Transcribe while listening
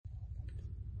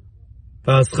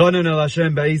V'aschanan el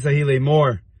Hashem ba'isa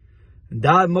lemor. And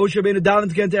Moshe Rabbeinu davened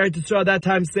to get into Eretz Yisrael at that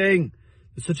time, saying,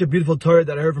 "It's such a beautiful Torah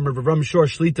that I heard from Rav Ram Shor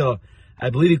Shlita.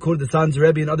 I believe he quoted the Sanz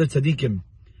Rebbe and other tzaddikim.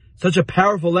 Such a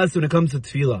powerful lesson when it comes to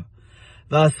tefillah.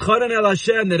 V'aschanan el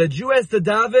Hashem, that a Jew has to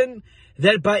daven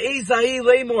that ba'isa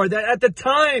lemor, that at the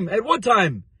time, at what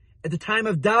time? At the time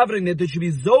of davening, that there should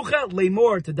be zocha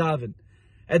lemor to daven.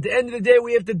 At the end of the day,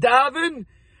 we have to daven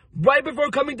right before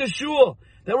coming to shul.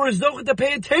 That we're zocha to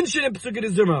pay attention in Pesukei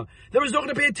Zimra. That we're zocha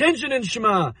to pay attention in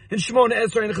Shema, in Shemona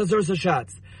Esrei, and Chazor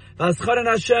Sashatz. V'aschanan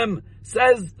Hashem,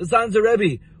 says the Sanz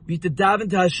Rebbe, we have to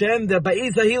daven to Hashem that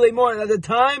ba'isa lemor. At the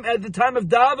time of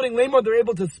davening lemor, they're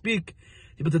able to speak,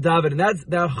 able to daven, and that's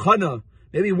the chana.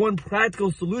 Maybe one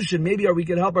practical solution. Maybe we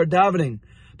can help our davening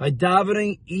by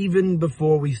davening even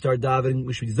before we start davening.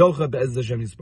 We should be zocha be'ez Hashem.